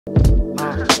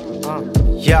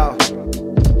Yo.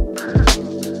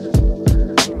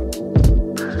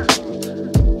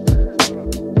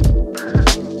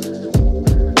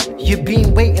 You've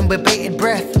been waiting with bated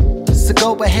breath, so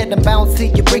go ahead and bounce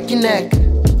till you break your neck,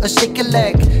 or shake your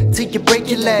leg till you break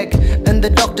your leg, and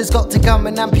the doctor's got to come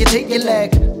and amputate your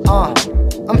leg.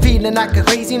 I'm feeling like a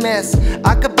crazy mess.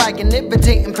 I could buy an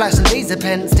irritating flash and laser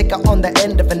pen, stick it on the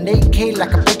end of an AK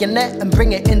like a bayonet and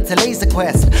bring it into Laser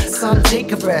Quest. Son,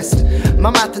 take a rest. My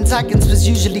math and science was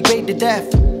usually graded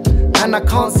F, and I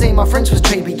can't say my French was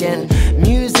trade again.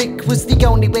 Music was the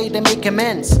only way to make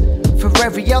amends for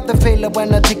every other failure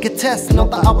when I take a test.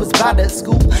 Not that I was bad at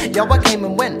school, yo, I came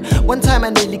and went. One time I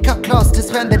nearly cut class to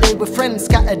spend the day with friends.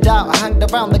 Scattered out, I hanged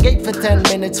around the gate for 10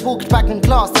 minutes, walked back in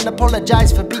class and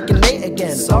apologized for being late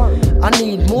again. Sorry. I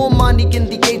need more money in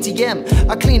the ATM.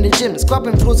 I clean the gym,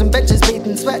 scrubbing floors and benches,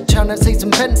 bathing sweat, trying to save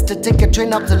some pence to take a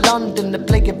train up to London to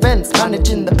play events,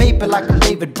 managing the paper like I'm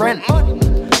David Brent.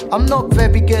 I'm not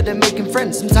very good at making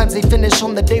friends. Sometimes they finish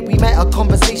on the day we met, our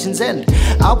conversations end.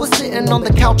 I was sitting on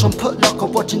the couch on Put Locker,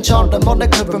 watching Chandler,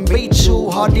 Monica and Rachel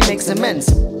hardly makes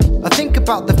amends. I think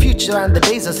about the future and the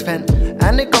days I spent,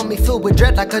 and it got me filled with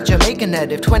dread like a Jamaican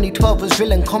head. If 2012 was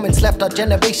real and comments left our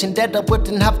generation dead, I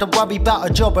wouldn't have to worry about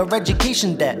a job or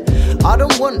education debt. I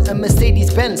don't want a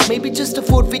Mercedes Benz, maybe just a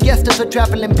Ford Fiesta for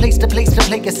traveling place to place to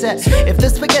play cassette. If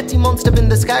the spaghetti monster in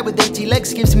the sky with 80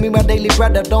 legs gives me my daily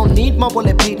bread, I don't need my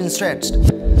wallet paid and stretched.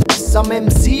 Some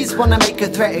MCs wanna make a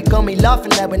threat, it got me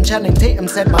laughing there when Channing Tatum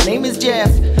said my name is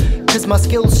Jeff, cause my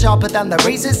skill's sharper than the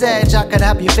razor's edge. I could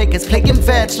have you fakers playing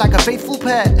fetch like a faithful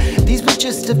pet. These were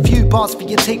just a few bars for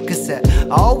your tape cassette.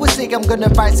 I always say I'm gonna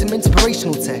write some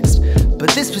inspirational text, but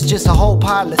this was just a whole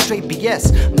pile of straight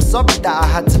BS. I'm sorry that I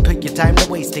had to put your time to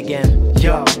waste again.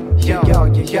 Yo, yo, yo,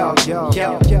 yo, yo, yo,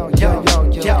 yo, yo, yo, yo,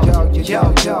 yo, yo,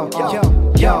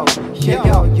 yo, yo, yo, yo, yo,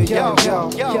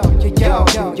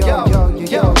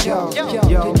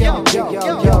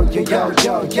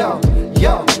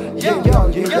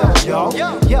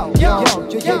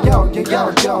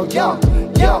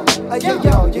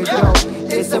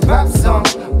 it's a rap song,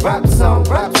 rap song,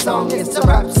 rap song, it's a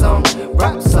rap song,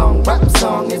 rap song, rap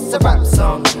song, it's a rap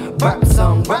song, rap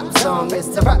song, rap song,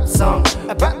 it's a rap song,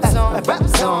 a rap song, a rap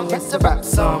song, it's a rap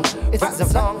song, it's a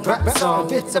song, rap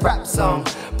song, it's a rap song,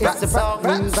 it's a rap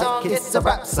song, it's a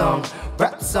rap song,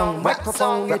 rap song, rap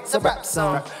song, it's a rap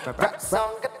song, rap song,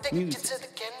 gotta take it to the